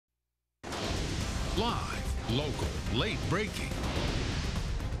Live, local, late breaking.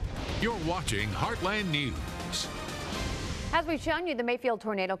 You're watching Heartland News. As we've shown you, the Mayfield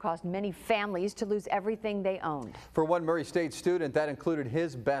tornado caused many families to lose everything they owned. For one Murray State student, that included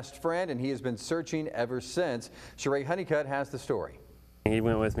his best friend, and he has been searching ever since. Sheree Honeycutt has the story. He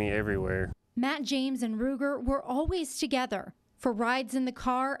went with me everywhere. Matt, James, and Ruger were always together for rides in the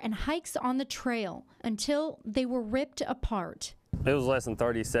car and hikes on the trail until they were ripped apart. It was less than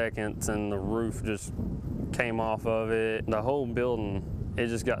 30 seconds and the roof just came off of it. The whole building, it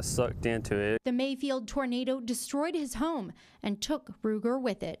just got sucked into it. The Mayfield tornado destroyed his home and took Ruger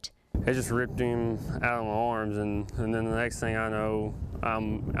with it. It just ripped him out of my arms, and then the next thing I know,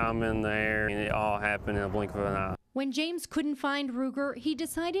 I'm in the air, and it all happened in a blink of an eye. When James couldn't find Ruger, he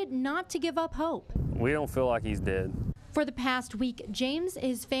decided not to give up hope. We don't feel like he's dead. For the past week, James,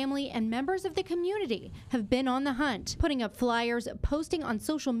 his family, and members of the community have been on the hunt, putting up flyers, posting on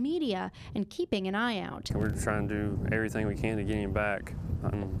social media, and keeping an eye out. We're trying to do everything we can to get him back,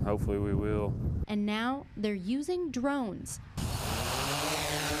 and hopefully we will. And now they're using drones.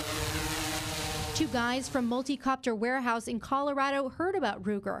 Two guys from Multicopter Warehouse in Colorado heard about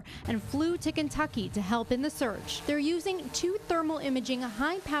Ruger and flew to Kentucky to help in the search. They're using two thermal imaging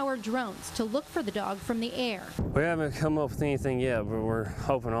high-powered drones to look for the dog from the air. We haven't come up with anything yet, but we're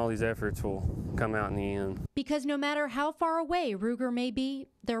hoping all these efforts will come out in the end. Because no matter how far away Ruger may be,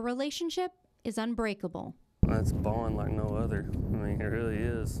 their relationship is unbreakable. That's a bond like no other. I mean, it really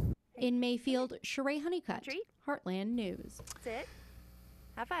is. In Mayfield, Sheree Honeycutt, Heartland News. That's it.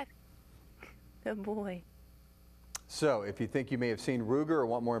 High five. Good boy. So if you think you may have seen Ruger or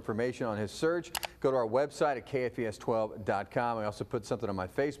want more information on his search, go to our website at KFES12.com. I also put something on my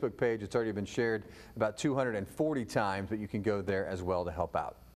Facebook page. It's already been shared about 240 times, but you can go there as well to help out.